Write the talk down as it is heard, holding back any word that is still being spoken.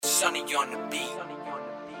Sonny on the beat.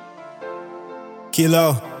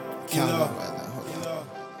 Kilo.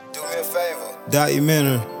 Do me a favor.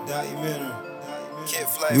 Documentary. Kid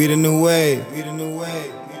Flavor. We the new wave.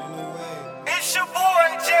 It's your boy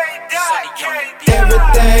J.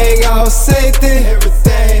 Everything all safety.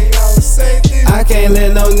 I can't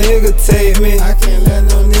let no nigga take me.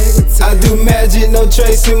 I do magic, no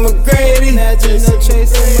Tracy McGrady.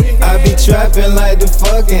 I be trapping like the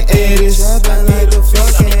fucking 80s.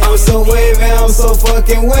 I'm so wavy, I'm so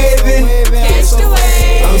fucking wavy.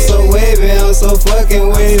 I'm so wavy, I'm so fucking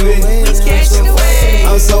wavy.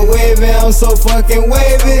 I'm so wavy, I'm so fucking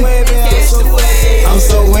wavy. I'm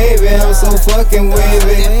so wavy, I'm so fucking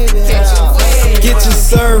wavy. Get your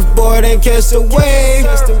surfboard and catch the wave.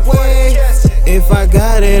 If I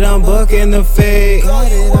got it, I'm bucking the fade.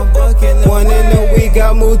 One in a week,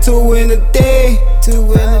 I move two in a day.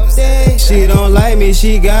 She don't like me,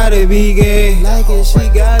 she gotta be gay. I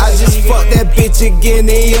just fucked that bitch again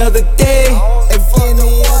the other day.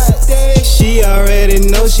 She already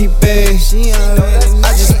know she bad.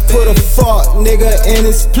 I just put a fuck nigga in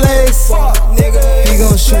his place. He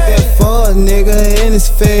gon' shoot that fuck nigga in his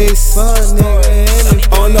face.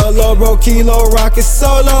 On the low, bro, Kilo rockin'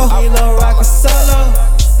 solo.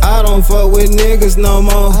 I don't fuck with niggas no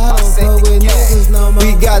more.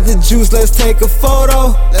 We got the juice, let's take a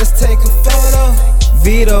photo.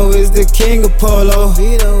 Vito is the king of polo.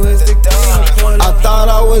 I thought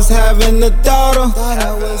I was having a daughter.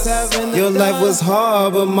 Your life was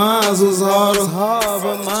hard, but mine was harder.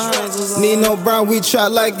 Nino Brown, we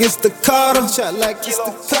trap like it's the Carter.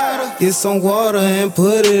 Get some water and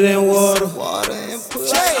put it in water.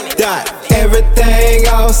 Everything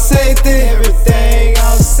all safety.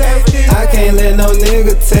 I can't let no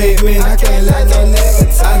nigga take me. I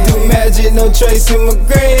do magic, no Tracy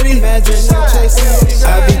McGrady.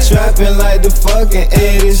 I be trapping like the fucking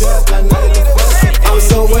 80s. I'm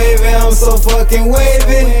so wavy, I'm so fucking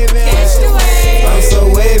wavy. I'm so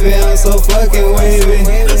wavy, I'm so fucking wavy.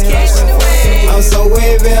 I'm so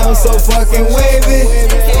wavy, I'm so fucking wavy.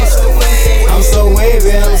 I'm so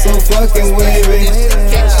wavy, I'm so fucking wavy.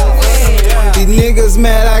 These niggas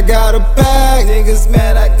mad I got a bag.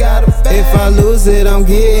 If I lose it, I'm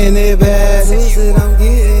getting it back.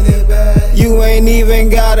 You ain't even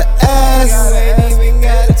gotta ask.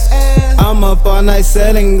 I'm up all night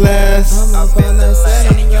selling glass.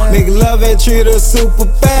 Make love and treat her super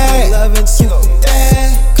bad.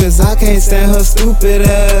 Cause I can't stand her stupid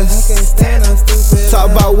ass. Talk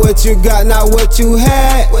about what you got, not what you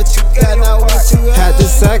had. Had to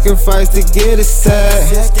sacrifice to get it sad.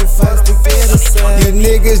 You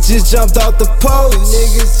niggas just jumped off the post.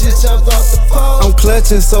 I'm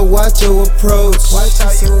clutching, so watch your approach.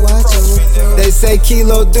 They say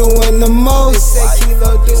Kilo doing the most.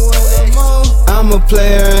 I'm a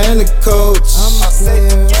player and a coach.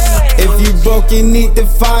 If you broke, you need to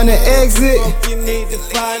find an exit.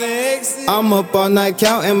 I'm up all night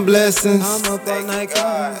counting blessings.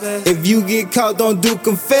 If you get caught, don't do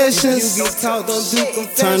confessions.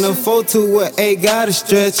 Turn a 4 to an 8, gotta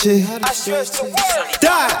stretch it.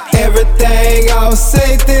 Everything all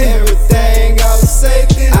safety.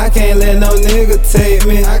 I can't let no nigga take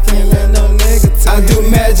me. I do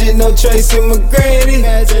magic, no Tracy McGrady.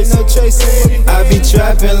 I be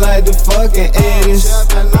trapping like the fucking 80s.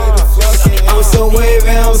 I'm so wavy,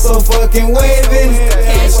 I'm so fucking wavy.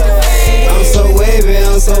 I'm so wavy,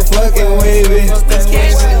 I'm so fucking wavy.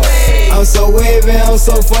 I'm so wavy, I'm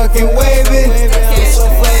so fucking wavy.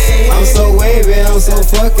 I'm so wavy, I'm so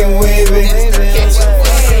fucking wavy.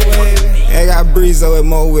 I got Breezo and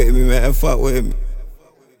Mo with me, man. Fuck with me.